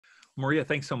Maria,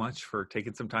 thanks so much for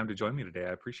taking some time to join me today.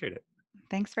 I appreciate it.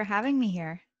 Thanks for having me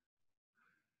here.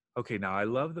 Okay, now I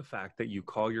love the fact that you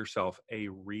call yourself a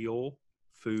real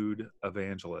food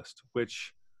evangelist,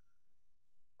 which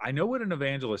I know what an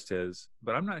evangelist is,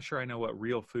 but I'm not sure I know what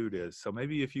real food is. So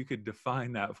maybe if you could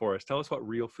define that for us, tell us what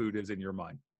real food is in your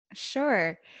mind.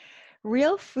 Sure.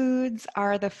 Real foods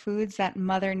are the foods that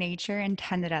Mother Nature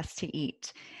intended us to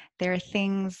eat. They're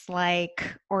things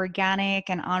like organic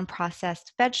and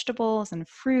unprocessed vegetables and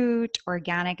fruit,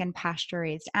 organic and pasture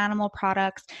raised animal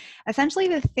products, essentially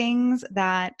the things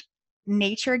that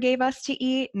nature gave us to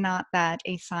eat, not that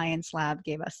a science lab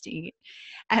gave us to eat.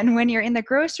 And when you're in the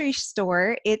grocery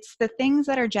store, it's the things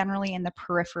that are generally in the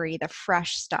periphery, the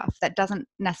fresh stuff that doesn't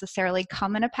necessarily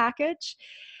come in a package.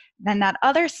 Then that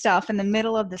other stuff in the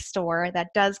middle of the store that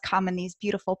does come in these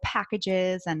beautiful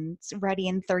packages and it's ready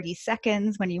in 30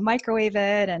 seconds when you microwave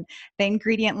it. And the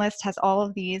ingredient list has all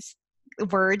of these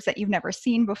words that you've never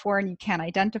seen before and you can't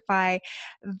identify.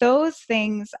 Those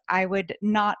things I would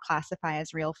not classify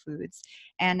as real foods.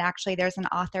 And actually, there's an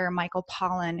author, Michael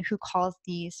Pollan, who calls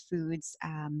these foods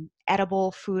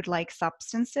edible food-like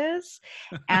substances.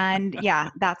 And yeah,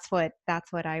 that's what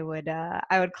I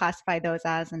would classify those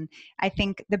as. And I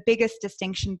think the biggest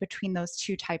distinction between those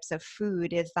two types of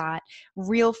food is that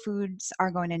real foods are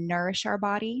going to nourish our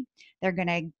body. They're going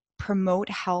to promote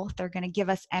health. They're going to give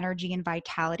us energy and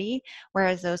vitality.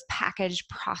 Whereas those packaged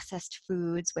processed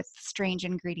foods with strange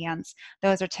ingredients,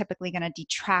 those are typically going to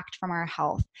detract from our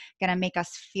health, going to make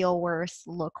us feel worse,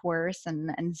 look worse,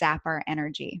 and zap our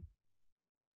energy.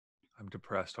 I'm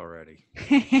depressed already.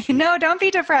 Shoot. No, don't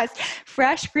be depressed.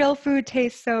 Fresh, real food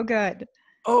tastes so good.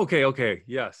 Okay.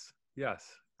 Yes.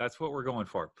 That's what we're going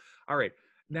for. All right.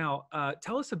 Now,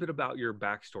 tell us a bit about your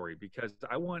backstory because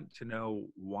I want to know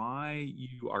why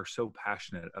you are so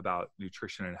passionate about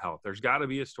nutrition and health. There's got to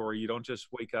be a story. You don't just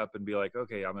wake up and be like,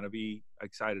 okay, I'm going to be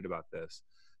excited about this.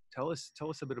 Tell us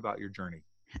a bit about your journey.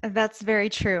 That's very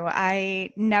true.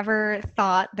 I never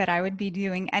thought that I would be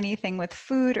doing anything with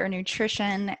food or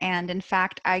nutrition. And in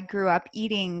fact, I grew up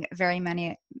eating very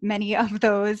many of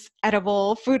those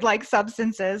edible food-like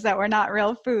substances that were not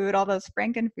real food, all those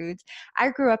Frankenfoods. I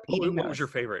grew up eating What was those. your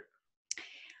favorite?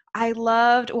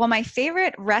 Well, my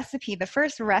favorite recipe, the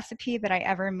first recipe that I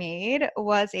ever made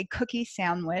was a cookie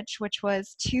sandwich, which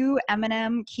was two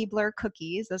M&M Keebler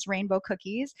cookies, those rainbow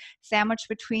cookies, sandwiched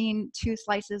between two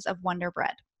slices of Wonder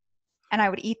Bread. And I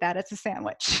would eat that as a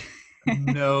sandwich.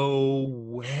 No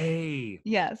way.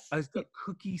 Yes, A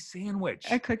cookie a sandwich.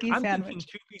 cookie I'm thinking sandwich.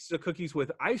 two pieces of cookies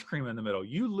with ice cream in the middle.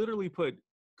 You literally put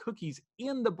cookies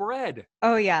in the bread.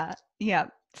 Oh, yeah. Yeah.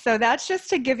 So that's just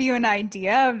to give you an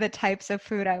idea of the types of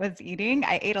food I was eating.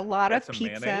 I ate a lot You had of some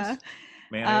pizza.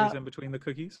 mayonnaise Uh, in between the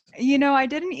cookies. I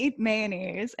didn't eat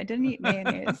mayonnaise. I didn't eat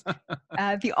mayonnaise.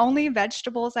 The only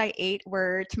vegetables I ate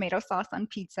were tomato sauce on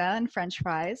pizza and French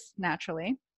fries,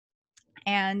 naturally.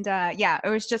 And yeah, it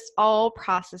was just all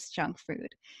processed junk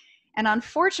food. And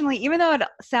unfortunately, even though it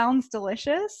sounds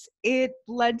delicious, it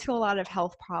led to a lot of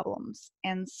health problems.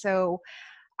 And so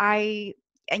I,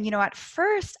 at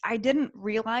first, I didn't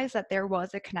realize that there was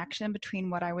a connection between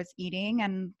what I was eating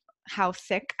and how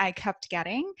sick I kept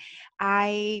getting.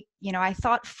 I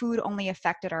thought food only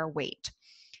affected our weight.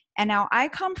 And now I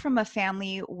come from a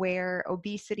family where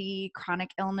obesity,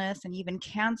 chronic illness, and even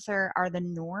cancer are the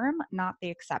norm, not the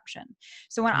exception.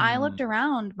 So when I Mm, looked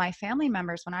around my family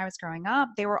members when I was growing up,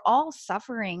 they were all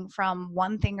suffering from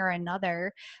one thing or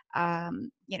another.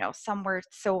 Some were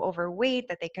so overweight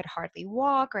that they could hardly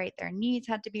walk, right? Their knees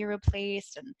had to be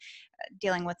replaced and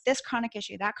dealing with this chronic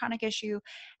issue, that chronic issue.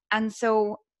 And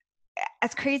so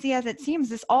as crazy as it seems,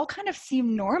 this all kind of seemed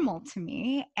normal to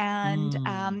me. And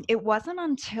mm. it wasn't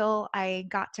until I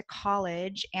got to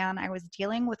college and I was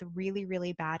dealing with really,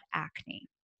 really bad acne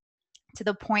to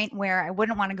the point where I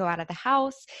wouldn't want to go out of the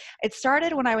house. It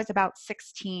started when I was about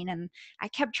 16 and I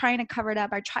kept trying to cover it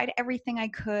up. I tried everything I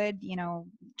could,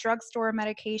 drugstore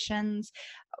medications,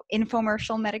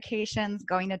 infomercial medications,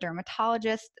 going to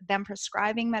dermatologists, them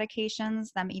prescribing medications,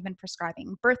 them even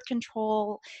prescribing birth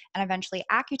control, and eventually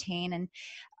Accutane. And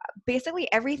basically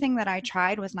everything that I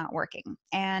tried was not working.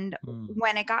 And Mm.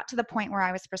 when it got to the point where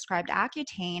I was prescribed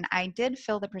Accutane, I did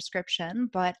fill the prescription,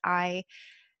 but I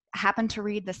happened to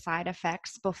read the side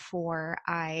effects before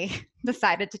I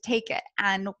decided to take it.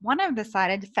 And one of the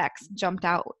side effects jumped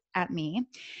out at me,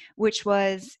 which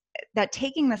was that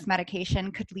taking this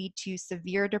medication could lead to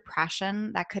severe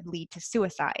depression that could lead to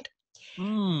suicide.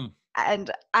 Mm.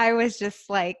 And I was just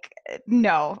like,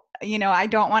 no, I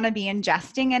don't want to be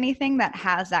ingesting anything that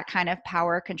has that kind of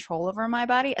power control over my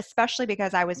body, especially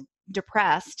because I was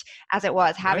depressed as it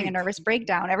was, having a Right. nervous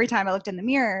breakdown every time I looked in the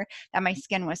mirror, that my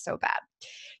skin was so bad.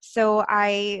 So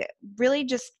I really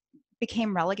just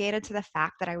became relegated to the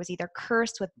fact that I was either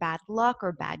cursed with bad luck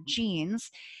or bad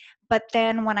genes. But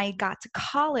then when I got to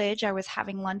college, I was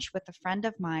having lunch with a friend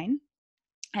of mine.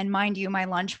 And mind you, my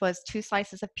lunch was 2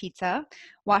 slices of pizza,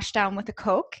 washed down with a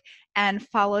Coke, and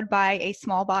followed by a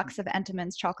small box of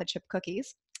Entenmann's chocolate chip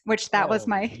cookies, which Oh, that was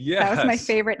my yes.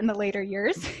 favorite in the later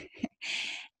years.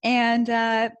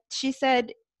 And she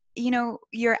said,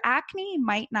 your acne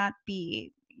might not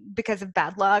be because of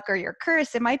bad luck or your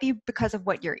curse. It might be because of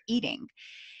what you're eating.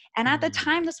 And at the Mm,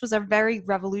 time, this was a very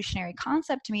revolutionary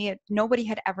concept to me. Nobody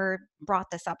had ever brought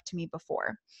this up to me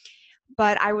before.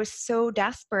 But I was so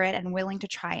desperate and willing to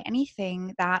try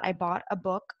anything that I bought a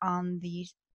book on the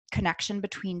connection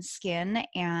between skin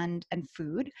and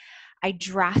food. I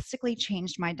drastically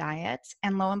changed my diet,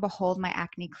 and lo and behold, my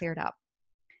acne cleared up.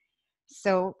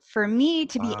 So for me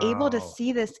to be able to wow.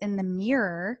 see this in the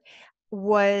mirror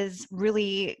was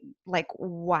really like,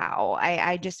 wow,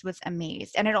 I just was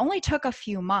amazed. And it only took a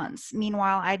few months.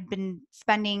 Meanwhile, I'd been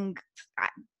spending, I,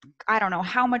 I don't know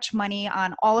how much money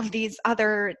on all of these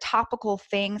other topical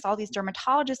things, all these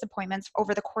dermatologist appointments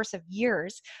over the course of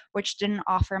years, which didn't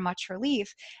offer much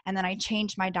relief. And then I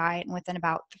changed my diet, and within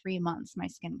about 3 months, my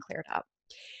skin cleared up.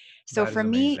 So That is for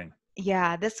me, amazing.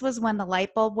 yeah, this was when the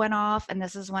light bulb went off. And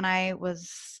this is when I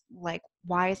was like,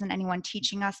 why isn't anyone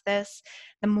teaching us this?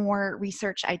 The more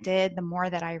research I did, the more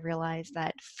that I realized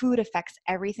that food affects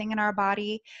everything in our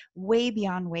body, way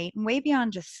beyond weight and way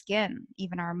beyond just skin,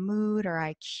 even our mood,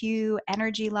 our IQ,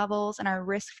 energy levels, and our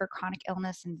risk for chronic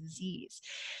illness and disease.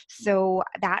 So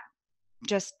that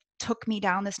just took me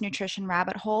down this nutrition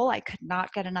rabbit hole. I could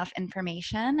not get enough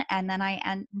information. And then I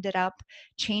ended up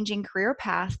changing career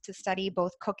paths to study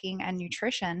both cooking and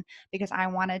nutrition because I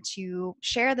wanted to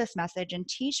share this message and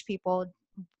teach people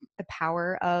the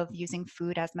power of using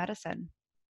food as medicine.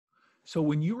 So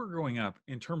when you were growing up,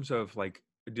 in terms of like,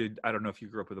 I don't know if you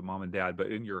grew up with a mom and dad, but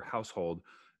in your household,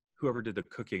 whoever did the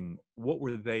cooking, what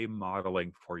were they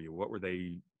modeling for you? What were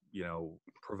they,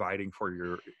 providing for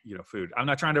your, food? I'm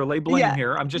not trying to lay blame Yeah.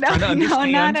 here. I'm just No, trying to no,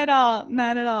 not understand. at all.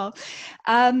 Not at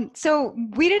all. So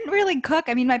we didn't really cook.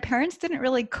 I mean, my parents didn't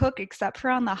really cook except for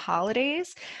on the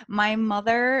holidays. My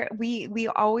mother, we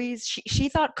always, she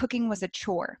thought cooking was a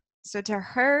chore. So to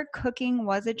her, cooking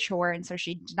was a chore. And so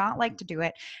she did not like to do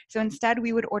it. So instead,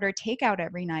 we would order takeout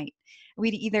every night.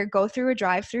 We'd either go through a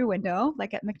drive-through window,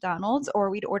 like at McDonald's,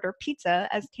 or we'd order pizza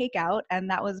as takeout. And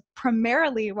that was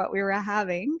primarily what we were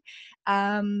having.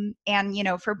 And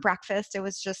for breakfast, it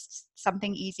was just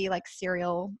something easy like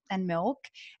cereal and milk.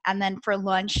 And then for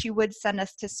lunch, she would send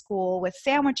us to school with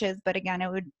sandwiches. But again,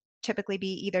 it would typically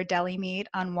be either deli meat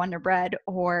on Wonder Bread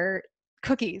or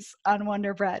cookies on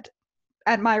Wonder Bread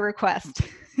at my request.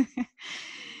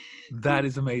 That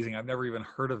is amazing. I've never even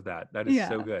heard of that. That is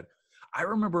so Yeah. good. I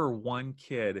remember one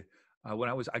kid when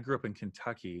I grew up in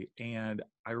Kentucky, and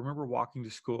I remember walking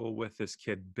to school with this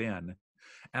kid, Ben,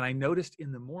 and I noticed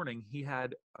in the morning he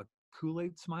had a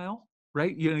Kool-Aid smile,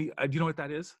 right? Do you know what that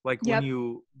is? Like when Yep.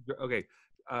 you, okay.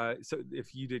 So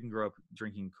if you didn't grow up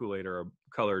drinking Kool-Aid or a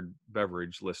colored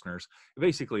beverage, listeners,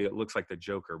 basically it looks like the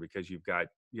Joker because you've got,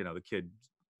 the kid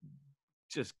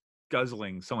just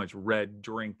guzzling so much red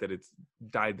drink that it's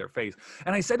dyed their face.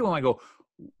 And I said to him, I go,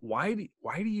 why do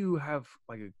you have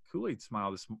like a Kool-Aid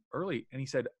smile this early? And he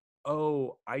said,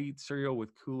 oh, I eat cereal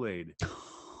with Kool-Aid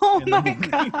Oh in the my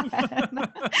morning, God.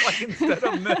 like instead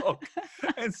of milk.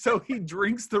 And so he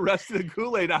drinks the rest of the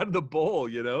Kool-Aid out of the bowl.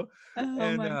 Oh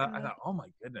And my I God. thought, oh my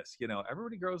goodness,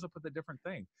 everybody grows up with a different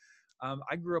thing.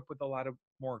 I grew up with a lot of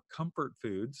more comfort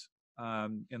foods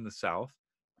in the South.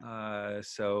 We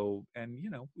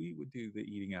would do the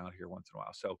eating out here once in a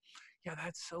while. So yeah,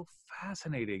 that's so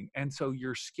fascinating. And so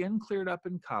your skin cleared up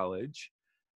in college,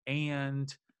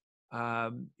 and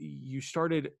you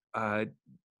started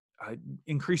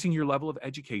increasing your level of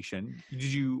education. Did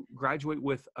you graduate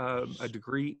with a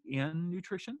degree in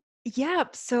nutrition?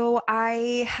 Yep. So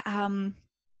I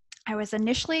was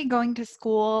initially going to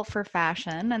school for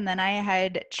fashion, and then I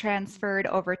had transferred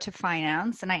over to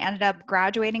finance, and I ended up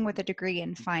graduating with a degree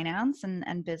in finance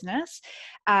and business.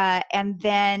 And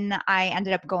then I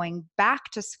ended up going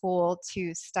back to school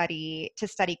to study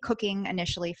cooking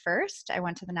initially first. I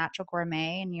went to the Natural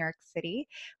Gourmet in New York City,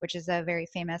 which is a very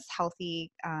famous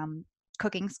healthy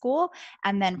cooking school.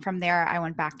 And then from there, I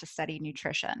went back to study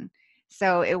nutrition.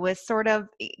 So it was sort of,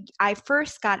 I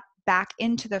first got back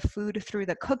into the food through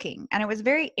the cooking. And it was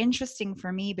very interesting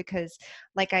for me because,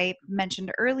 like I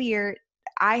mentioned earlier,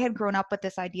 I had grown up with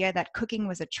this idea that cooking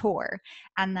was a chore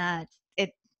and that it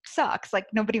sucks. Like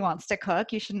nobody wants to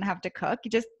cook. You shouldn't have to cook.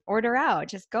 You just order out,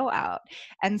 just go out.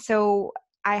 And so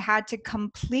I had to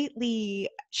completely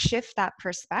shift that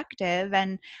perspective.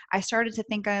 And I started to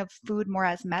think of food more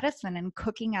as medicine and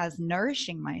cooking as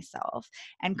nourishing myself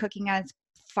and cooking as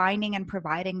finding and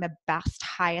providing the best,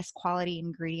 highest quality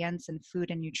ingredients in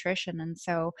food and nutrition. And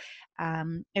so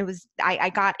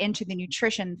I got into the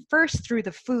nutrition first through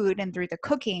the food and through the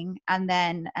cooking, and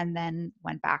then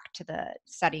went back to the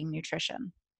studying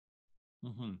nutrition.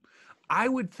 Hmm. I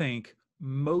would think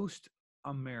most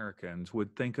Americans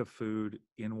would think of food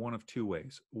in one of two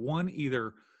ways. One,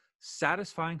 either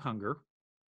satisfying hunger,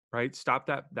 right? Stop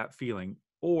that feeling,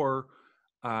 or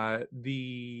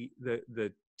the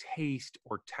taste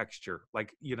or texture,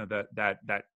 like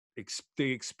the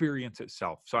experience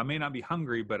itself. So I may not be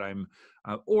hungry, but I'm,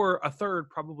 or a third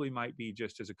probably might be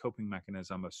just as a coping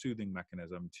mechanism, a soothing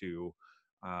mechanism to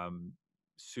um,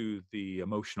 soothe the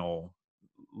emotional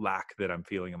lack that I'm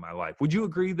feeling in my life. Would you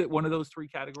agree that one of those three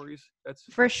categories? That's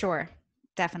For sure.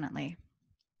 Definitely.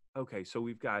 okay. So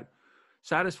we've got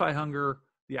satisfy hunger,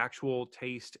 the actual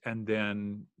taste, and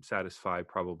then satisfy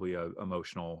probably a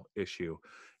emotional issue.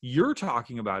 You're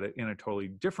talking about it in a totally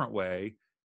different way.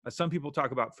 Some people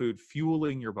talk about food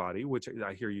fueling your body, which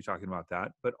I hear you talking about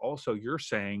that, but also you're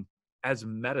saying as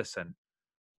medicine.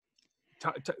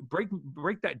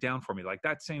 Break that down for me. Like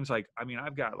that seems like, I mean,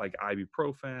 I've got like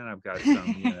ibuprofen, I've got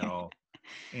some,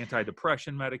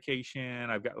 antidepressant medication.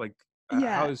 I've got like, how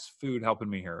Yeah, is food helping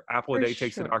me here? Apple a for day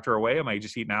takes the sure. doctor away. Am I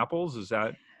just eating apples? Is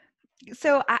that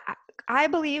So I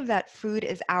believe that food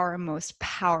is our most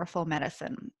powerful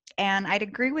medicine. And I'd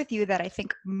agree with you that I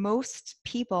think most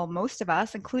people, most of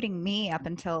us, including me up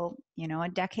until, a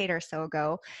decade or so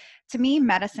ago, to me,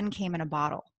 medicine came in a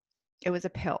bottle. It was a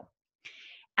pill.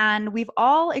 And we've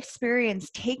all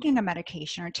experienced taking a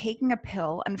medication or taking a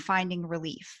pill and finding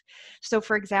relief. So,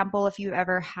 for example, if you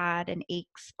ever had an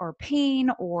aches or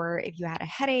pain, or if you had a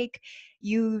headache,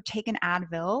 you take an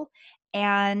Advil,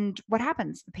 and what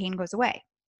happens? The pain goes away.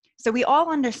 So, we all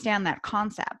understand that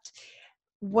concept.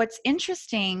 What's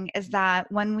interesting is that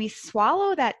when we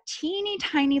swallow that teeny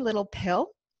tiny little pill,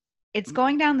 it's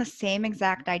going down the same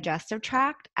exact digestive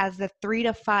tract as the 3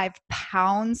 to 5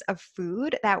 pounds of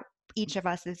food that each of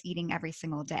us is eating every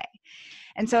single day.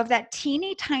 And so, if that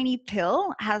teeny tiny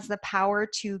pill has the power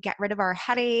to get rid of our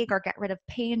headache or get rid of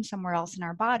pain somewhere else in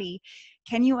our body,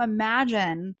 can you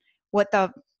imagine what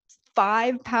the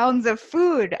 5 pounds of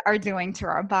food are doing to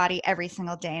our body every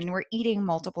single day? And we're eating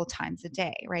multiple times a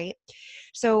day, right?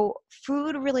 So,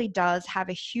 food really does have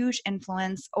a huge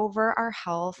influence over our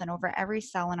health and over every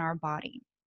cell in our body.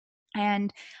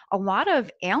 And a lot of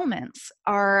ailments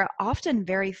are often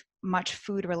very much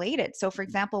food related. So, for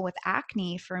example, with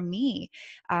acne, for me,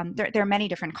 there are many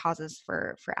different causes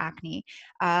for acne,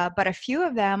 but a few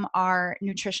of them are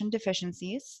nutrition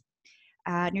deficiencies,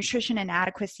 nutrition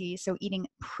inadequacy, so eating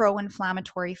pro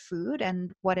inflammatory food.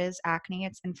 And what is acne?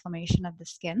 It's inflammation of the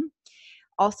skin.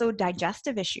 Also,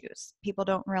 digestive issues. People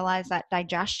don't realize that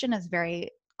digestion is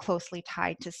very closely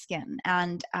tied to skin.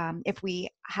 And if we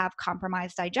have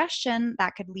compromised digestion,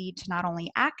 that could lead to not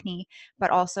only acne,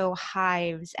 but also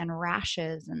hives and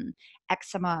rashes and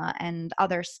eczema and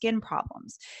other skin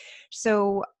problems.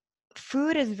 So,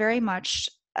 food is very much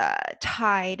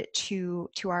tied to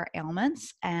our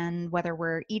ailments, and whether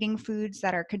we're eating foods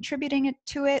that are contributing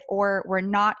to it, or we're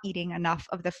not eating enough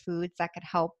of the foods that could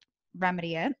help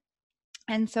remedy it.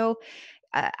 And so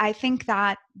I think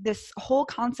that this whole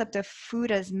concept of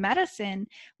food as medicine,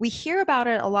 we hear about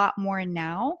it a lot more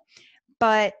now.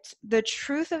 But the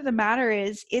truth of the matter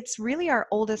is, it's really our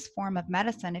oldest form of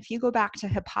medicine. If you go back to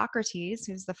Hippocrates,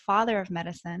 who's the father of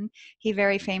medicine, he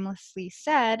very famously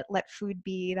said, "Let food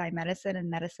be thy medicine and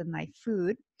medicine thy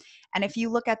food." And if you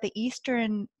look at the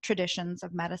Eastern traditions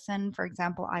of medicine, for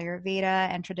example, Ayurveda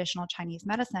and traditional Chinese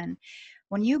medicine,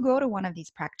 when you go to one of these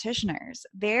practitioners,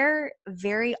 they're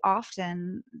very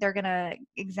often they're going to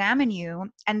examine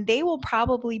you, and they will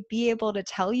probably be able to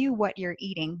tell you what you're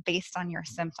eating based on your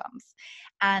symptoms.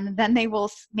 And then they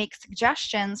will make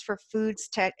suggestions for foods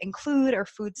to include or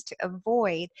foods to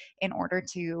avoid in order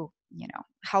to,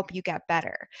 help you get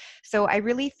better. So I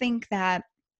really think that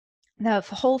the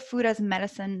whole food as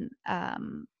medicine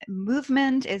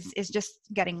movement is just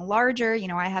getting larger.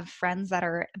 I have friends that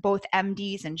are both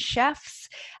MDs and chefs.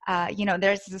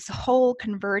 There's this whole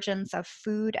convergence of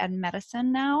food and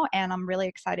medicine now, and I'm really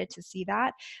excited to see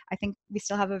that. I think we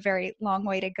still have a very long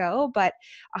way to go, but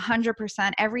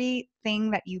 100% everything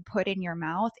that you put in your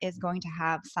mouth is going to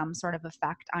have some sort of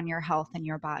effect on your health and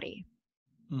your body.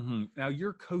 now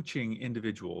you're coaching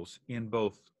individuals in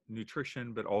both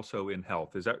nutrition but also in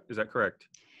health. Is that correct?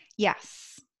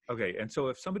 Yes. Okay. And so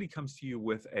if somebody comes to you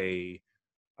with a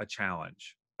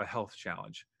challenge, a health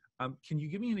challenge, can you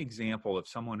give me an example of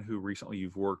someone who recently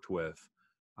you've worked with,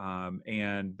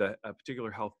 and a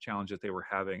particular health challenge that they were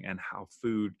having and how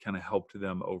food kind of helped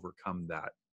them overcome that?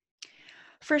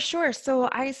 For sure. So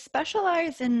I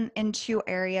specialize in two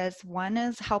areas. One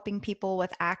is helping people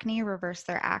with acne reverse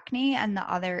their acne, and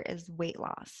the other is weight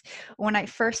loss. When I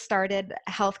first started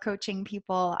health coaching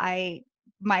people,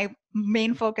 my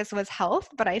main focus was health,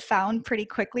 but I found pretty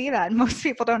quickly that most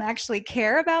people don't actually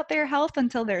care about their health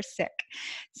until they're sick,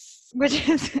 which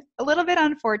is a little bit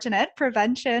unfortunate.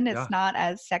 Prevention is Yeah. not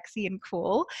as sexy and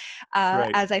cool Right.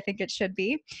 as I think it should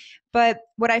be. But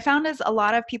what I found is a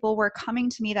lot of people were coming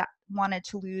to me that wanted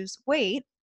to lose weight.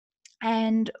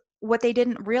 And what they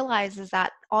didn't realize is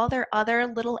that all their other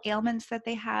little ailments that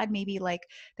they had, maybe like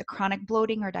the chronic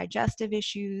bloating or digestive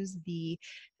issues, the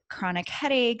chronic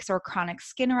headaches or chronic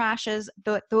skin rashes,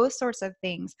 those sorts of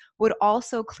things would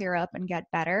also clear up and get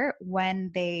better when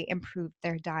they improved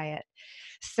their diet.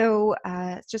 So,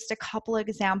 just a couple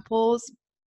examples.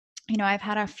 I've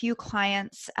had a few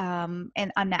clients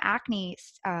and on the acne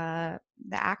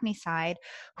side,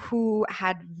 who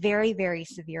had very, very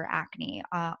severe acne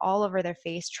all over their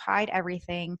face, tried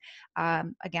everything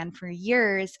again for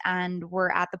years, and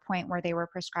were at the point where they were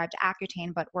prescribed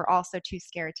Accutane, but were also too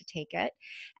scared to take it.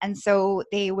 And so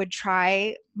they would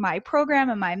try my program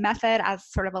and my method as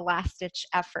sort of a last ditch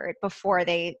effort before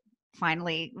they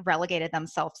finally relegated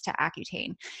themselves to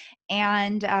Accutane.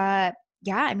 And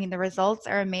yeah, I mean, the results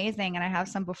are amazing. And I have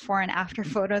some before and after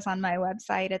photos on my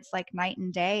website. It's like night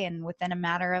and day. And within a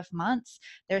matter of months,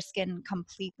 their skin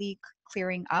completely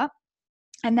clearing up.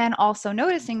 And then also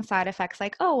noticing side effects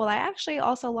like, oh, well, I actually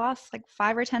also lost like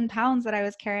 5 or 10 pounds that I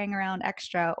was carrying around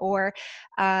extra. Or,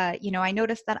 I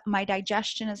noticed that my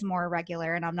digestion is more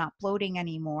regular and I'm not bloating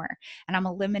anymore and I'm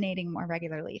eliminating more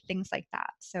regularly, things like that.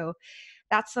 So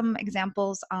that's some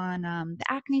examples on the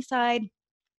acne side.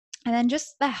 And then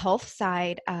just the health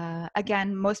side,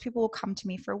 again, most people will come to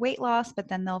me for weight loss, but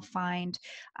then they'll find,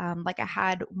 like I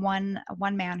had one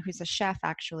man who's a chef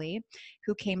actually,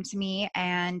 who came to me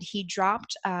and he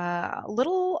dropped a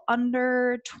little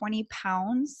under 20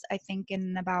 pounds, I think,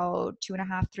 in about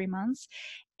 2.5, 3 months.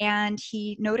 And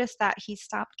he noticed that he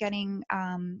stopped getting,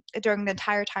 during the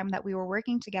entire time that we were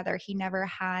working together, he never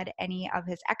had any of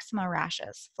his eczema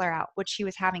rashes flare out, which he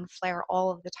was having flare all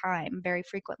of the time, very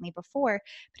frequently before,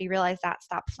 but he realized that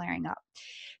stopped flaring up.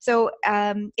 So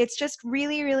it's just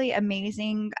really, really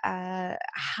amazing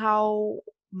how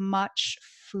much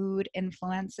food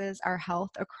influences our health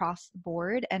across the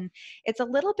board. And it's a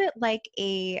little bit like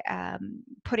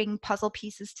putting puzzle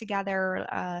pieces together,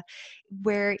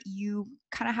 where you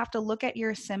kind of have to look at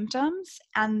your symptoms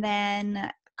and then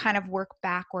kind of work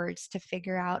backwards to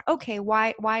figure out, okay,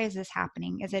 why is this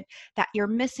happening? Is it that you're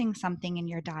missing something in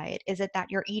your diet? Is it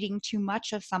that you're eating too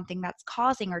much of something that's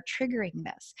causing or triggering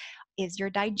this? Is your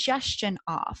digestion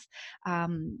off?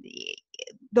 um,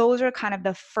 those are kind of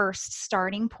the first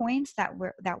starting points that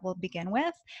we'll begin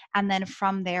with, and then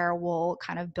from there we'll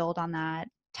kind of build on that,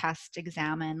 test,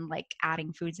 examine, like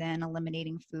adding foods in,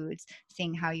 eliminating foods,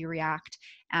 seeing how you react,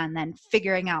 and then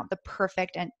figuring out the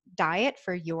perfect diet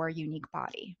for your unique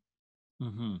body.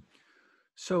 Hmm.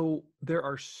 So there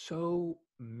are so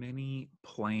many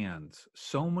plans,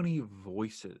 so many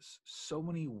voices, so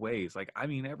many ways. Like, I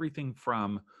mean, everything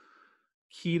from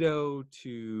keto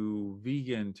to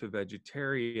vegan to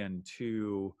vegetarian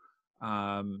to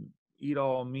um, eat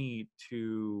all meat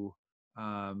to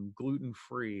gluten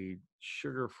free,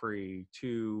 sugar free.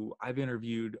 To I've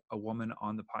interviewed a woman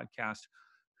on the podcast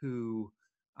who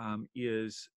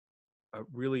is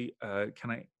really kind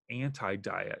of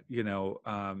anti-diet,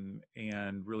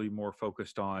 and really more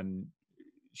focused on.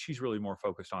 She's really more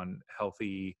focused on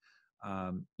healthy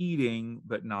eating,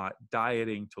 but not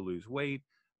dieting to lose weight.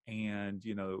 And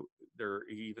there are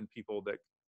even people that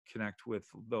connect with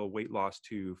the weight loss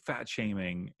to fat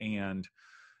shaming, and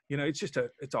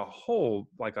it's a whole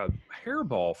like a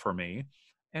hairball for me.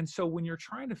 And so when you're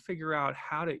trying to figure out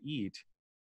how to eat,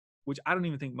 which I don't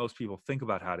even think most people think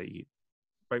about how to eat,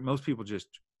 right? Most people just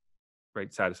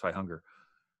right satisfy hunger.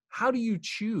 How do you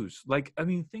choose? Like, I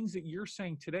mean, things that you're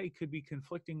saying today could be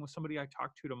conflicting with somebody I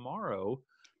talk to tomorrow.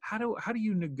 How do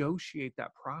you negotiate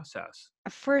that process?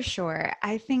 For sure.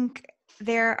 I think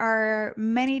there are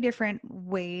many different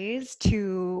ways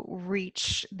to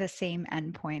reach the same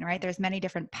endpoint, right? There's many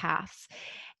different paths.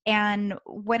 And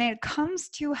when it comes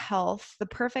to health, the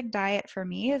perfect diet for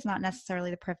me is not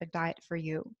necessarily the perfect diet for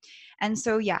you. And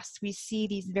so, yes, we see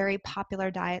these very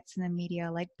popular diets in the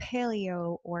media like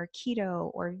paleo or keto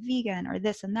or vegan or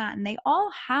this and that. And they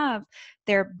all have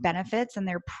their benefits and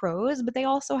their pros, but they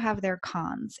also have their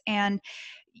cons. And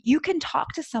you can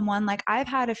talk to someone, like I've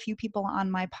had a few people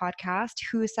on my podcast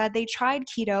who said they tried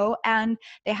keto and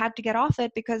they had to get off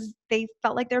it because they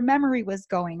felt like their memory was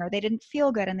going or they didn't feel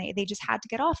good and they just had to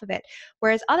get off of it.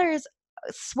 Whereas others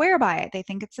swear by it. They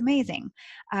think it's amazing.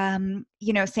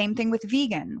 Same thing with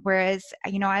vegan. Whereas,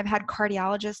 I've had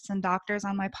cardiologists and doctors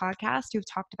on my podcast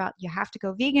who've talked about you have to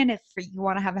go vegan if you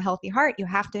want to have a healthy heart. You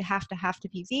have to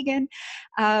be vegan.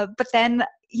 But then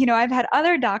I've had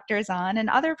other doctors on and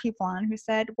other people on who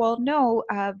said, well, no,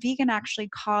 vegan actually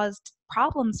caused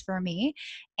problems for me.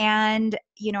 And,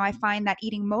 I find that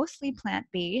eating mostly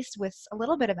plant-based with a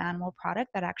little bit of animal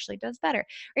product that actually does better,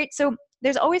 right? So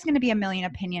there's always going to be a million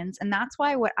opinions. And that's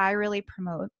why what I really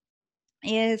promote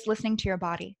is listening to your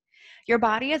body. Your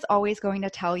body is always going to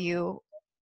tell you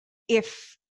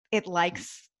if it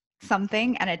likes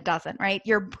something and it doesn't, right?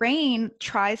 Your brain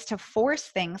tries to force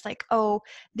things like, oh,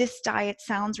 this diet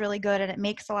sounds really good and it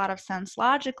makes a lot of sense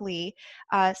logically.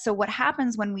 So what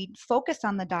happens when we focus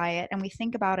on the diet and we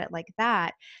think about it like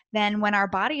that, then when our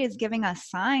body is giving us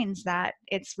signs that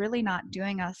it's really not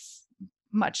doing us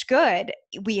much good,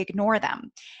 we ignore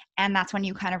them. And that's when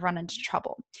you kind of run into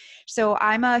trouble. So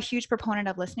I'm a huge proponent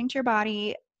of listening to your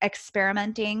body,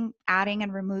 experimenting, adding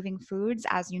and removing foods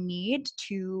as you need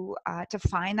to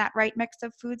find that right mix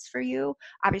of foods for you.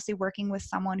 Obviously, working with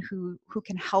someone who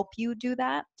can help you do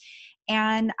that.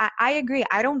 And I agree.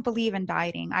 I don't believe in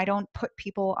dieting. I don't put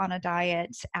people on a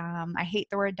diet. I hate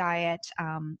the word diet.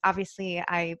 Obviously,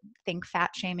 I think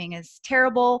fat shaming is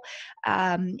terrible,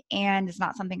 and it's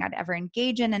not something I'd ever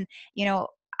engage in. And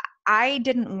I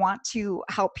didn't want to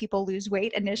help people lose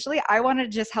weight initially. I wanted to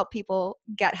just help people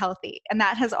get healthy. And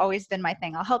that has always been my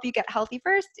thing. I'll help you get healthy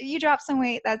first. You drop some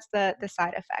weight, that's the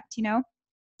side effect,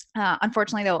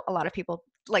 Unfortunately, though, a lot of people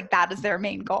like that is their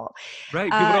main goal.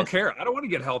 Right. People don't care. I don't want to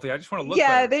get healthy. I just want to look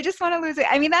Yeah, better. they just want to lose it.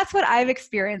 I mean, that's what I've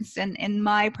experienced in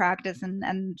my practice.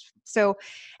 And so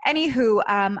anywho,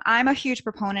 I'm a huge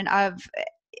proponent of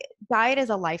diet is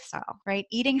a lifestyle, right?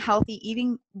 Eating healthy,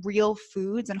 eating real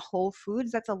foods and whole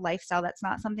foods, that's a lifestyle. That's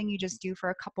not something you just do for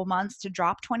a couple months to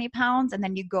drop 20 pounds and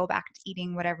then you go back to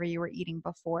eating whatever you were eating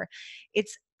before.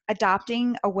 It's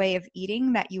adopting a way of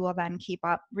eating that you will then keep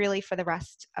up really for the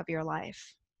rest of your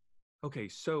life. Okay,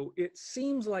 so it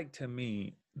seems like to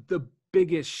me the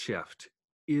biggest shift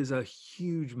is a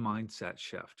huge mindset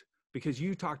shift because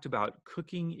you talked about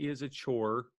cooking is a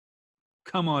chore.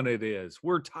 Come on, it is.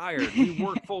 We're tired. We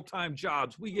work full-time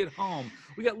jobs. We get home.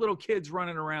 We got little kids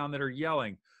running around that are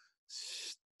yelling.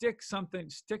 Stick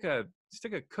a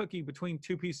cookie between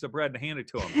two pieces of bread and hand it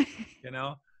to them, you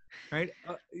know? Right?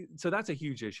 So that's a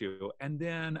huge issue. And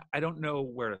then I don't know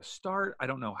where to start. I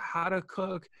don't know how to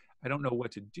cook. I don't know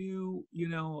what to do.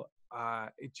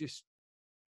 It just,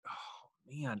 oh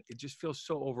man, it just feels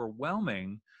so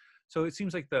overwhelming. So it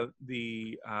seems like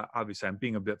obviously I'm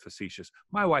being a bit facetious.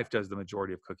 My wife does the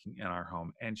majority of cooking in our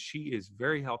home, and she is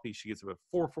very healthy. She gets up at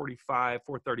 4:45,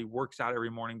 4:30, works out every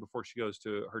morning before she goes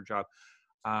to her job.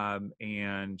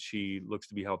 And she looks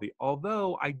to be healthy.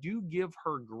 Although I do give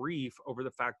her grief over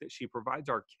the fact that she provides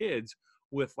our kids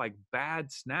with like bad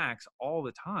snacks all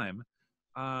the time.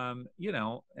 And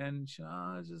it's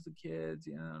just the kids,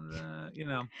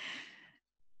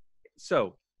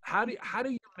 So how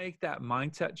do you make that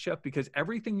mindset shift? Because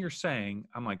everything you're saying,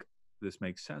 I'm like, this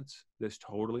makes sense. This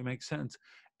totally makes sense.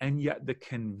 And yet the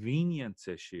convenience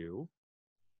issue,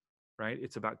 right?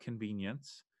 It's about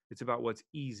convenience. It's about what's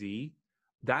easy.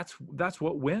 That's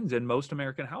what wins in most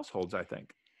American households, I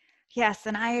think. Yes,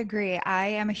 and I agree. I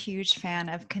am a huge fan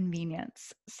of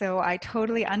convenience. So I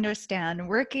totally understand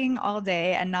working all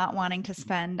day and not wanting to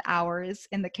spend hours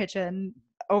in the kitchen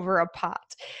over a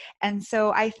pot. And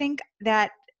so I think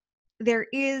that there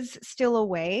is still a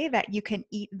way that you can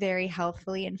eat very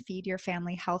healthfully and feed your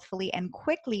family healthfully and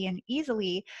quickly and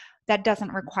easily that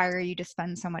doesn't require you to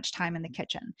spend so much time in the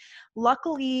kitchen.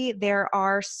 Luckily, there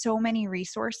are so many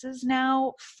resources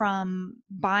now, from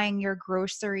buying your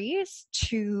groceries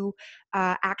to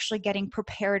actually getting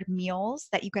prepared meals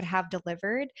that you could have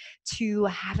delivered to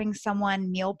having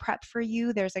someone meal prep for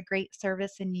you. There's a great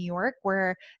service in New York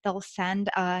where they'll send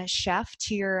a chef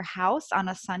to your house on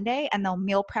a Sunday and they'll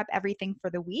meal prep everything for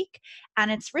the week.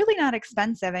 And it's really not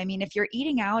expensive. I mean, if you're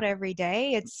eating out every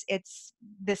day, it's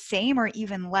the same or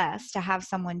even less to have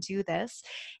someone do this.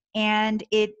 And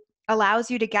it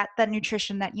allows you to get the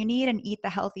nutrition that you need and eat the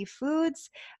healthy foods,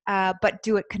 but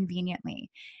do it conveniently.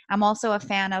 I'm also a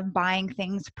fan of buying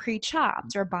things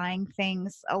pre-chopped or buying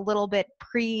things a little bit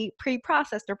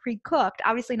pre-processed or pre-cooked.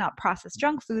 Obviously not processed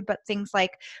junk food, but things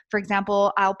like, for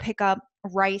example, I'll pick up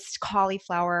riced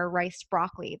cauliflower, riced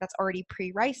broccoli that's already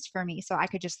pre-riced for me, so I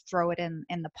could just throw it in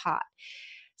the pot.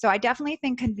 So I definitely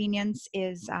think convenience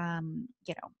is,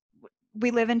 we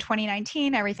live in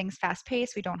 2019, everything's fast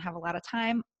paced, we don't have a lot of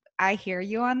time. I hear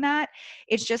you on that.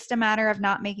 It's just a matter of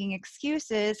not making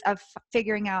excuses, of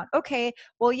figuring out, okay,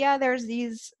 well, yeah, there's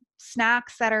these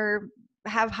snacks that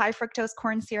have high fructose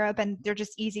corn syrup and they're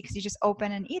just easy because you just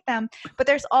open and eat them. But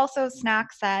there's also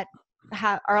snacks that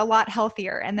are a lot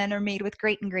healthier and then are made with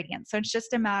great ingredients. So it's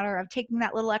just a matter of taking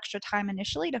that little extra time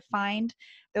initially to find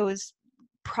those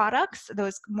products,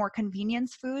 those more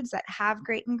convenience foods that have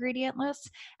great ingredient lists,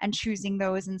 and choosing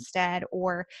those instead,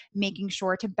 or making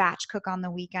sure to batch cook on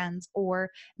the weekends, or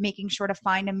making sure to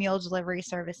find a meal delivery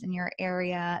service in your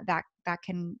area that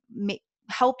can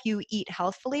help you eat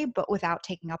healthfully but without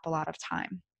taking up a lot of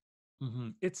time.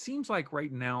 It seems like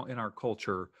right now in our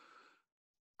culture,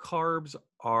 carbs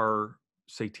are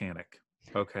satanic.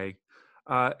 Okay.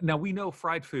 Now we know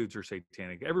fried foods are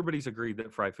satanic. Everybody's agreed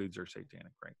that fried foods are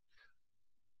satanic, right?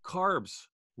 Carbs,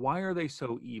 why are they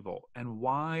so evil? And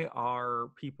why are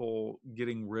people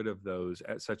getting rid of those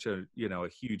at such a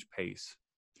huge pace?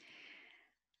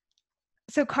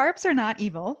 So carbs are not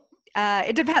evil.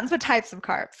 It depends what types of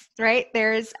carbs, right?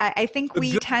 I think The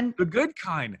we good, tend. the good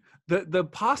kind, the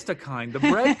pasta kind, the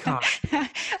bread kind.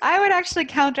 I would actually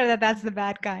counter that that's the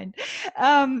bad kind.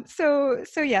 So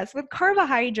yes, with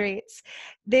carbohydrates,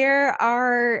 there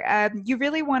are, you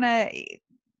really want to,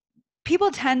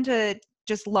 people tend to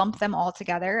just lump them all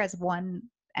together as one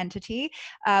entity,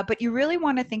 but you really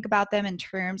want to think about them in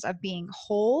terms of being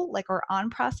whole, like, or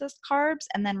unprocessed carbs,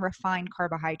 and then refined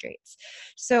carbohydrates.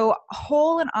 So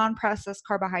whole and unprocessed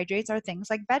carbohydrates are things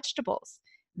like vegetables.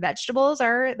 Vegetables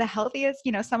are the healthiest,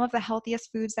 some of the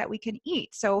healthiest foods that we can eat.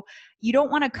 So you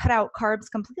don't want to cut out carbs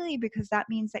completely, because that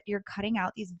means that you're cutting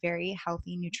out these very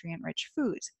healthy, nutrient rich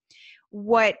foods.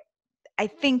 What I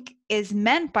think is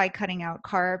meant by cutting out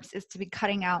carbs is to be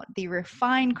cutting out the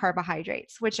refined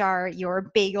carbohydrates, which are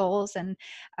your bagels and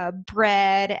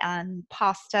bread and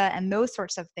pasta and those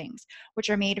sorts of things,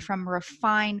 which are made from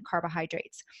refined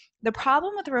carbohydrates. The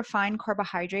problem with the refined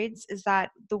carbohydrates is that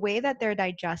the way that they're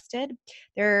digested,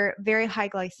 they're very high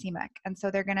glycemic. And so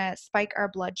they're going to spike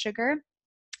our blood sugar,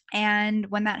 and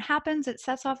when that happens, it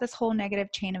sets off this whole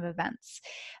negative chain of events.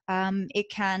 It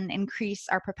can increase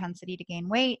our propensity to gain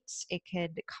weight. It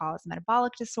could cause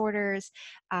metabolic disorders.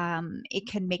 It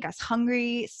can make us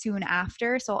hungry soon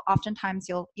after. So oftentimes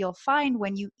you'll find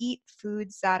when you eat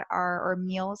foods that are, or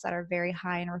meals that are very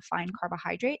high in refined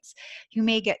carbohydrates, you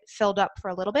may get filled up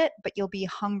for a little bit, but you'll be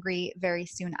hungry very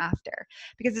soon after,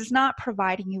 because it's not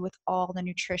providing you with all the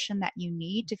nutrition that you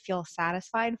need to feel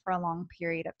satisfied for a long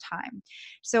period of time.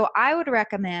 So I would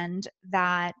recommend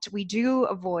that we do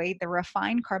avoid the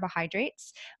refined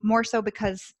carbohydrates, more so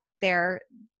because they're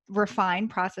refined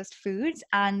processed foods,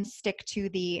 and stick to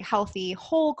the healthy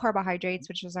whole carbohydrates,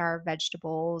 which is our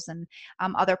vegetables and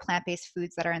other plant-based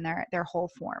foods that are in their whole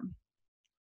form.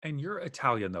 And you're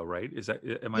Italian though, right?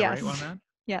 Am I right on Yes. that?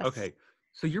 Yes. Okay.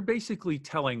 So you're basically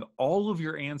telling all of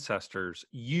your ancestors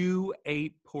you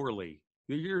ate poorly.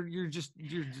 You're just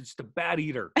a bad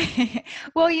eater.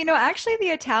 Well, actually, the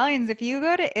Italians, if you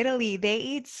go to Italy, they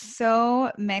eat so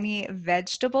many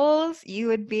vegetables, you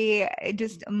would be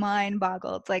just mind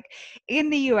boggled. Like, in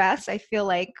the US, I feel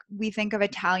like we think of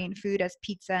Italian food as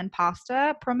pizza and pasta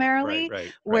Right, primarily, right,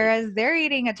 right. whereas they're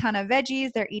eating a ton of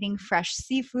veggies. They're eating fresh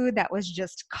seafood that was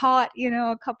just caught,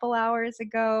 a couple hours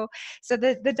ago. So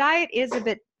the diet is a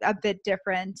bit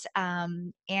different.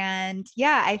 And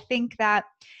yeah, I think that,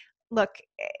 look,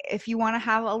 if you want to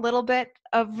have a little bit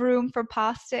of room for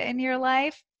pasta in your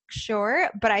life, sure,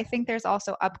 but I think there's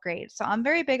also upgrades. So I'm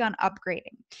very big on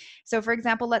upgrading. So for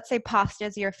example, let's say pasta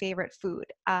is your favorite food,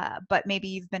 but maybe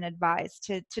you've been advised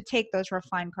to take those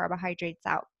refined carbohydrates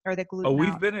out, or the Oh, gluten we've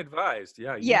out. been advised.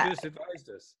 Yeah, you Yeah. just advised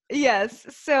us. Yes.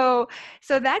 So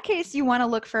in that case, you want to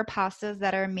look for pastas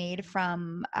that are made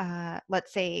from,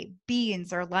 let's say,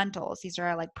 beans or lentils. These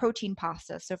are like protein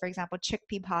pastas. So for example,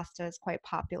 chickpea pasta is quite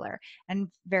popular and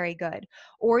very good.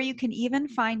 Or you can even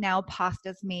find now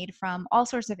pastas made from all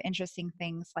sorts of interesting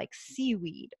things like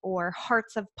seaweed or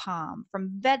hearts of palm,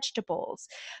 from vegetables,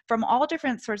 from all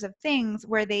different sorts of things,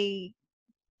 where they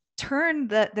turn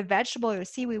the vegetable or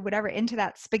seaweed, whatever, into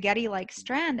that spaghetti-like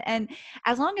strand. And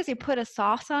as long as you put a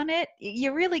sauce on it,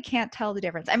 you really can't tell the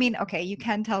difference. I mean, okay, you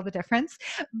can tell the difference,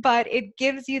 but it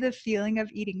gives you the feeling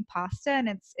of eating pasta, and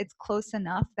it's close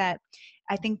enough that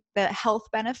I think the health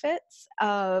benefits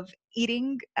of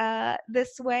eating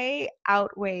this way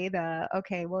outweigh the,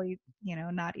 okay, well,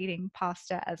 not eating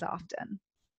pasta as often.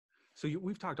 So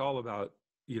we've talked all about,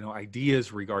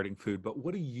 ideas regarding food, but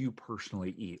what do you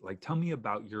personally eat? Like, tell me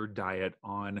about your diet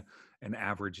on an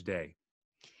average day.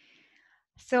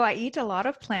 So I eat a lot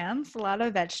of plants, a lot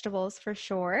of vegetables for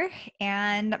sure.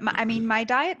 And I mean, my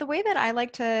diet, the way that I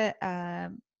like to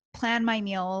plan my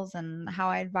meals and how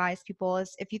I advise people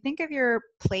is, if you think of your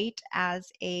plate as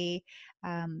a,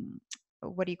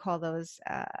 what do you call those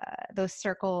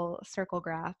circle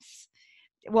graphs?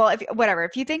 Well, if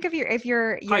you think of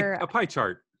A pie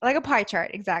chart. like a pie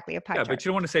chart, exactly, a pie Yeah, chart. but you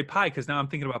don't want to say pie because now I'm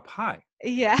thinking about pie.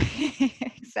 Yeah,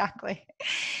 exactly.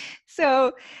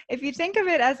 So if you think of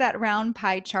it as that round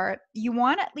pie chart, you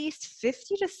want at least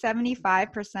 50 to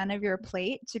 75% of your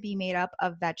plate to be made up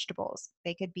of vegetables.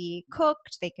 They could be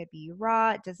cooked, they could be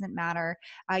raw, it doesn't matter.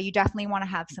 You definitely want to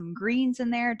have some greens in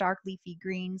there, dark leafy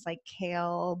greens like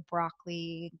kale,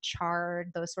 broccoli, chard,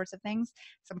 those sorts of things.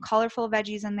 Some colorful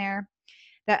veggies in there.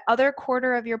 That other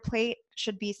quarter of your plate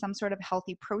should be some sort of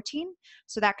healthy protein.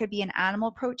 So that could be an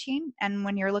animal protein. And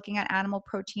when you're looking at animal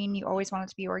protein, you always want it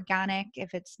to be organic.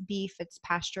 If it's beef, it's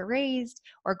pasture raised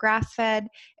or grass fed.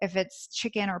 If it's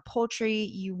chicken or poultry,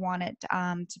 you want it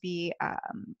to be,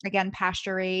 again,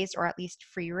 pasture raised or at least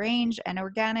free range and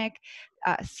organic.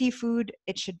 Seafood,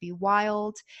 it should be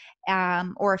wild.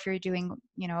 Or if you're doing,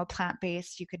 a plant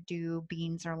based, you could do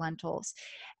beans or lentils.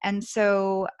 And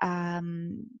so,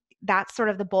 that's sort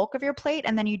of the bulk of your plate,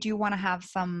 and then you do want to have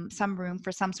some room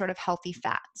for some sort of healthy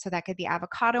fat. So that could be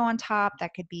avocado on top,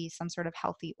 that could be some sort of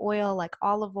healthy oil like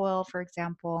olive oil, for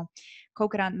example,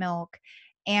 coconut milk.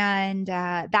 And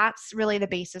that's really the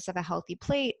basis of a healthy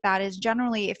plate. That is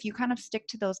generally, if you kind of stick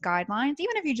to those guidelines,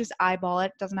 even if you just eyeball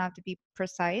it, doesn't have to be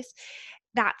precise,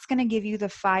 that's going to give you the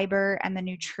fiber and the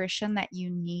nutrition that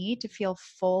you need to feel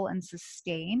full and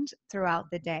sustained throughout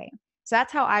the day. So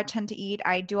that's how I tend to eat.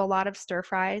 I do a lot of stir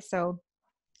fries. So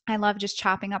I love just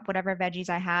chopping up whatever veggies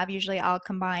I have. Usually I'll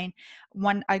combine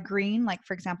a green, like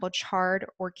for example, chard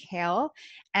or kale,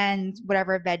 and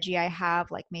whatever veggie I have,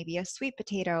 like maybe a sweet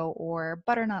potato or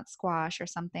butternut squash or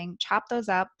something, chop those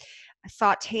up,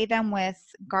 saute them with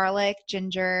garlic,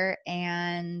 ginger,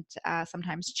 and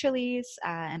sometimes chilies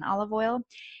and olive oil.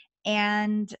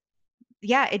 And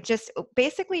yeah, it just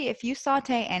basically, if you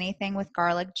saute anything with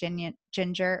garlic,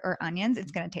 ginger, or onions,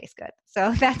 it's going to taste good.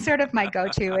 So that's sort of my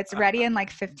go-to. It's ready in like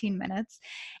 15 minutes,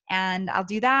 and I'll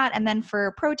do that. And then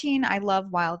for protein, I love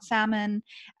wild salmon.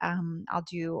 I'll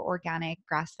do organic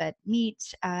grass-fed meat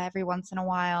every once in a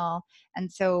while,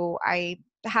 and so I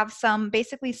have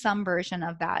basically some version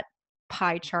of that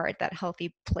pie chart, that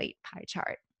healthy plate pie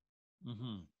chart.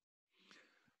 Hmm.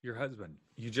 Your husband,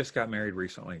 you just got married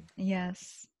recently.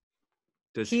 Yes,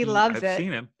 Does he he? loves I've it.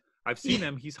 seen him. I've seen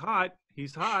him. He's hot.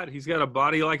 He's hot. He's got a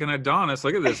body like an Adonis.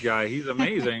 Look at this guy. He's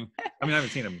amazing. I mean, I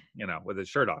haven't seen him, with his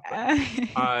shirt off, but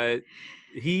uh,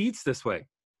 he eats this way.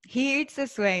 He eats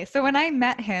this way. So when I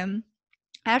met him,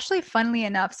 actually, funnily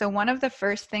enough, so one of the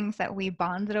first things that we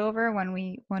bonded over when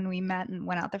we met and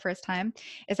went out the first time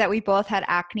is that we both had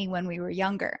acne when we were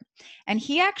younger. And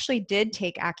he actually did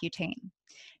take Accutane.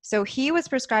 So he was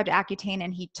prescribed Accutane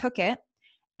and he took it.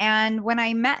 And when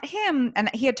I met him, and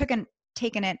he had taken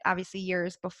it obviously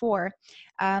years before,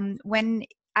 when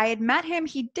I had met him,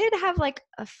 he did have like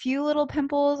a few little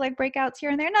pimples, like breakouts here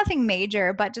and there, nothing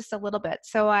major, but just a little bit.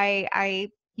 So I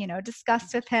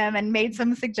discussed with him and made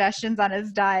some suggestions on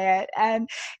his diet, and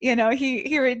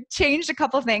he changed a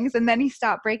couple things, and then he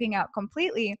stopped breaking out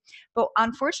completely. But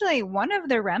unfortunately, one of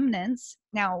the remnants,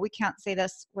 now we can't say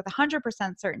this with 100%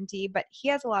 certainty, but he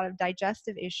has a lot of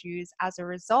digestive issues as a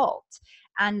result.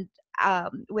 And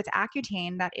with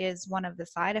Accutane, that is one of the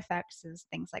side effects, is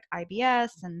things like IBS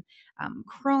and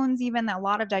Crohn's. Even a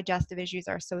lot of digestive issues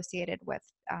are associated with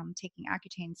taking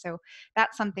Accutane. So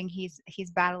that's something he's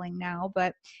battling now.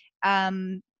 But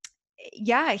um,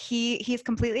 yeah, he's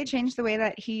completely changed the way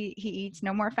that he eats.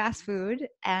 No more fast food,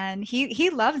 and he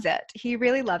loves it. He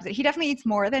really loves it. He definitely eats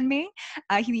more than me.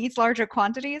 He eats larger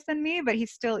quantities than me, but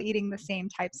he's still eating the same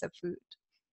types of food.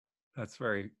 That's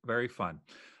very, very fun.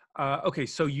 Okay,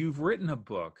 so you've written a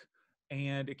book,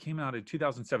 and it came out in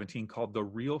 2017 called The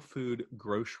Real Food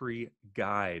Grocery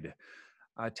Guide.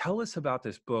 Tell us about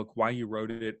this book, why you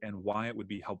wrote it, and why it would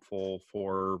be helpful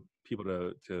for people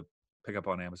to pick up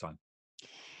on Amazon.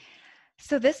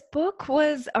 So this book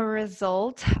was a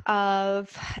result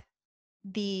of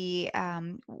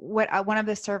one of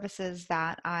the services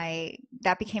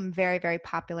that became very, very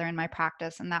popular in my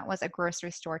practice, and that was a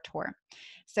grocery store tour.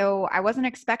 So I wasn't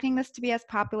expecting this to be as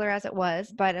popular as it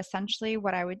was, but essentially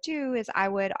what I would do is I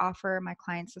would offer my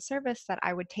clients the service that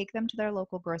I would take them to their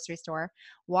local grocery store,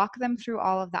 walk them through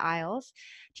all of the aisles,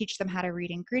 teach them how to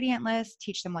read ingredient lists,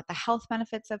 teach them what the health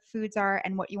benefits of foods are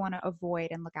and what you want to avoid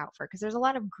and look out for. Because there's a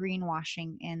lot of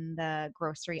greenwashing in the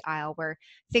grocery aisle where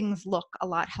things look a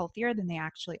lot healthier than they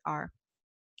actually are.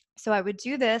 So I would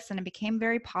do this and it became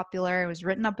very popular. It was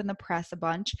written up in the press a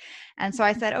bunch. And so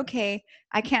I said, okay,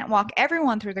 I can't walk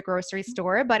everyone through the grocery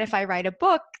store, but if I write a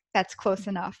book, that's close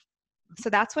enough. So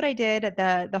that's what I did.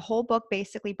 The whole book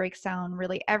basically breaks down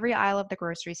really every aisle of the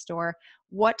grocery store,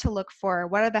 what to look for,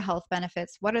 what are the health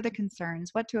benefits, what are the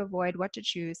concerns, what to avoid, what to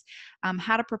choose,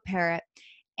 how to prepare it.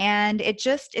 And it's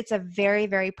a very,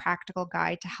 very practical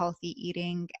guide to healthy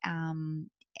eating.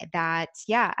 I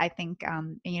think,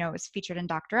 it was featured in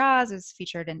Dr. Oz, it was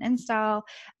featured in InStyle,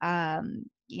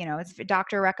 it's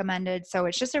doctor recommended. So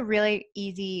it's just a really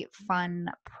easy, fun,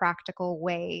 practical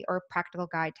way or practical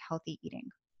guide to healthy eating.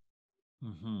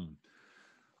 Mm-hmm.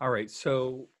 All right.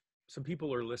 So some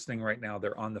people are listening right now.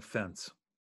 They're on the fence.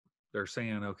 They're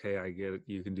saying, okay, I get it.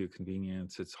 You can do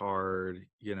convenience. It's hard.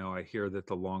 I hear that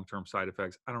the long-term side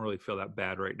effects, I don't really feel that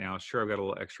bad right now. Sure, I've got a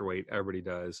little extra weight. Everybody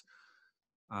does.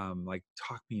 Like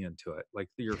talk me into it. Like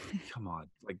come on,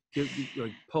 like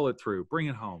pull it through, bring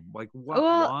it home. Like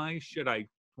Well, why should I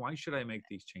make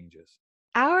these changes?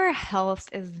 our health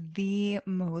is the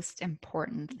most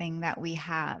important thing that we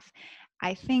have.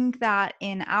 I think that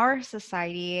in our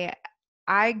society,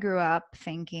 I grew up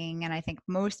thinking, and I think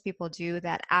most people do,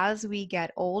 that as we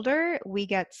get older, we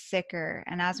get sicker.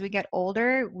 And as we get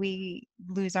older, we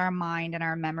lose our mind and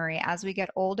our memory. As we get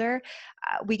older,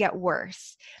 we get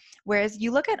worse. Whereas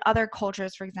you look at other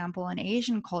cultures, for example, in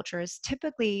Asian cultures,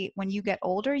 typically when you get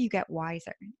older, you get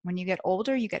wiser. When you get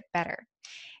older, you get better,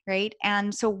 right?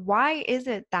 And so why is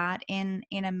it that in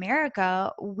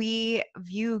America we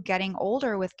view getting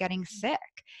older with getting sick?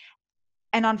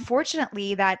 And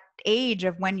unfortunately, that age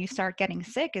of when you start getting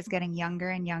sick is getting younger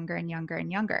and younger and younger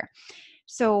and younger.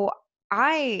 So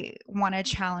I want to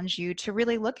challenge you to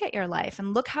really look at your life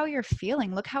and look how you're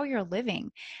feeling, look how you're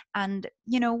living. And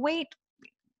weight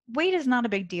is not a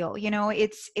big deal.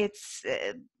 It's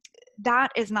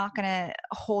that is not going to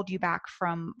hold you back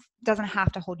from, doesn't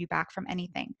have to hold you back from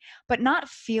anything. But not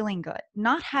feeling good,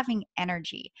 not having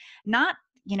energy, not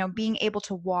being able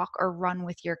to walk or run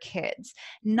with your kids,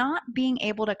 not being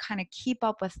able to kind of keep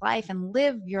up with life and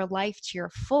live your life to your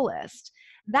fullest,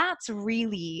 that's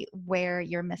really where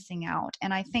you're missing out.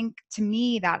 And I think, to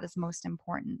me, that is most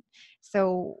important.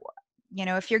 So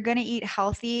if you're going to eat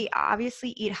healthy,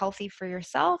 obviously eat healthy for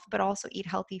yourself, but also eat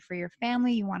healthy for your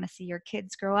family. You want to see your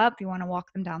kids grow up. You want to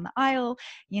walk them down the aisle.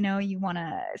 You want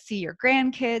to see your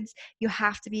grandkids. You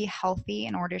have to be healthy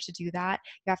in order to do that.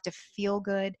 You have to feel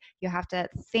good. You have to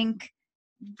think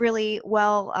really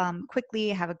well,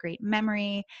 quickly, have a great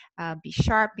memory, be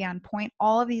sharp, be on point.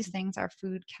 All of these things our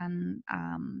food can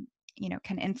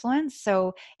influence.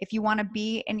 So if you want to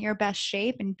be in your best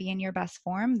shape and be in your best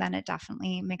form, then it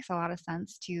definitely makes a lot of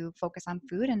sense to focus on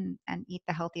food and eat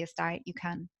the healthiest diet you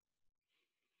can.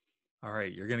 All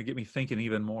right, you're going to get me thinking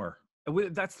even more.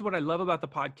 That's what I love about the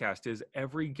podcast is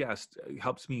every guest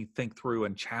helps me think through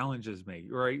and challenges me,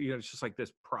 right? It's just like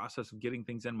this process of getting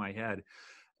things in my head.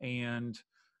 And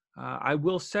I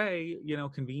will say,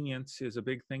 convenience is a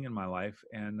big thing in my life.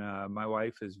 And my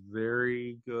wife is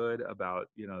very good about,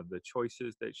 the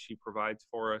choices that she provides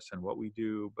for us and what we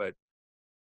do. But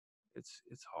it's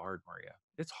hard, Maria.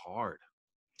 It's hard.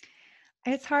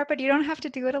 It's hard, but you don't have to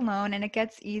do it alone, and it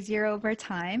gets easier over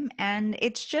time. And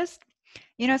it's just,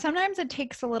 sometimes it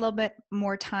takes a little bit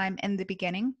more time in the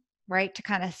beginning, right? To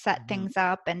kind of set Mm-hmm. things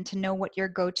up and to know what your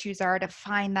go-tos are, to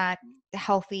find that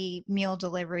healthy meal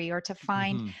delivery or to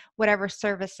find Mm-hmm. whatever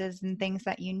services and things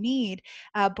that you need.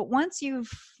 But once you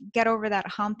get over that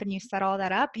hump and you set all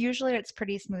that up, usually it's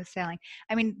pretty smooth sailing.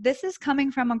 I mean, this is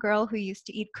coming from a girl who used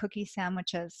to eat cookie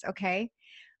sandwiches, okay?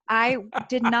 I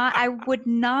would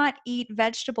not eat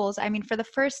vegetables. I mean, for the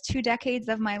first 2 decades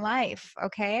of my life,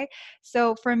 okay?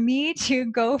 So for me to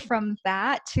go from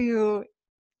that to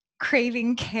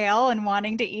craving kale and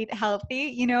wanting to eat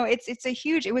healthy,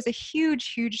 it was a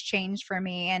huge, huge change for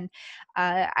me. And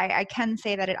I can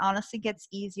say that it honestly gets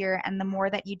easier. And the more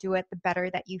that you do it, the better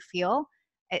that you feel.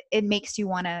 It makes you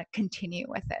want to continue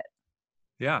with it.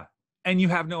 Yeah. And you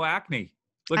have no acne.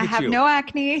 Look I at have you. no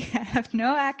acne. I have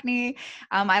no acne.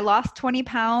 I lost 20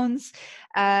 pounds.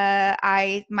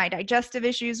 My digestive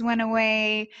issues went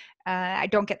away. I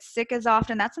don't get sick as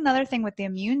often. That's another thing with the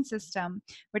immune system,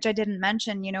 which I didn't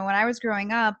mention. You know, when I was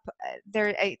growing up,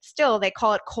 still they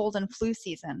call it cold and flu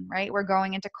season, right? We're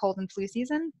going into cold and flu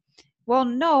season. Well,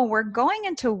 no, we're going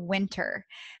into winter.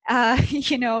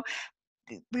 You know,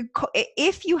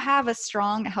 if you have a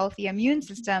strong, healthy immune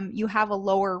system, you have a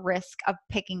lower risk of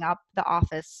picking up the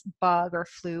office bug or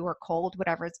flu or cold,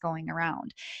 whatever is going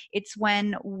around. It's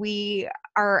when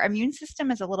our immune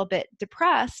system is a little bit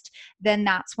depressed, then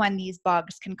that's when these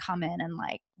bugs can come in and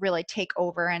like really take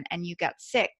over, and you get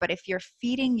sick. But if you're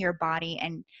feeding your body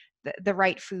and the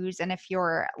right foods, and if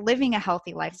you're living a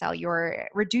healthy lifestyle, you're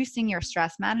reducing your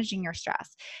stress, managing your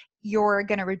stress, you're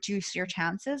going to reduce your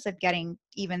chances of getting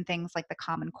even things like the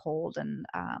common cold and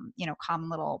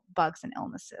common little bugs and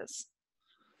illnesses.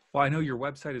 Well, I know your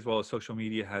website as well as social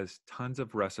media has tons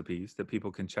of recipes that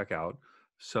people can check out.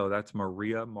 So that's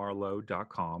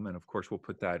mariamarlowe.com. And of course, we'll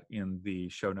put that in the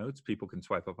show notes. People can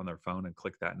swipe up on their phone and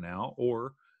click that now,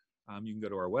 or you can go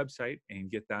to our website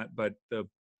and get that. But the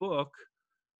book,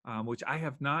 which I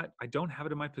don't have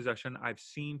it in my possession. I've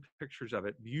seen pictures of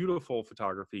it, beautiful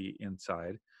photography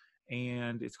inside.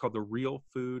 And it's called the Real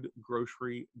Food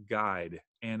Grocery Guide.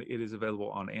 And it is available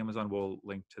on Amazon. We'll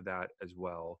link to that as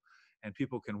well. And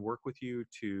people can work with you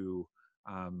to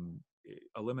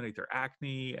eliminate their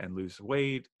acne and lose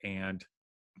weight. And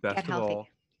Get best of healthy. all,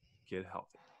 get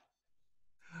healthy.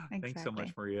 Thanks so much,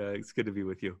 Exactly. Maria. It's good to be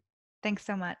with you. Thanks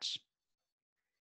so much.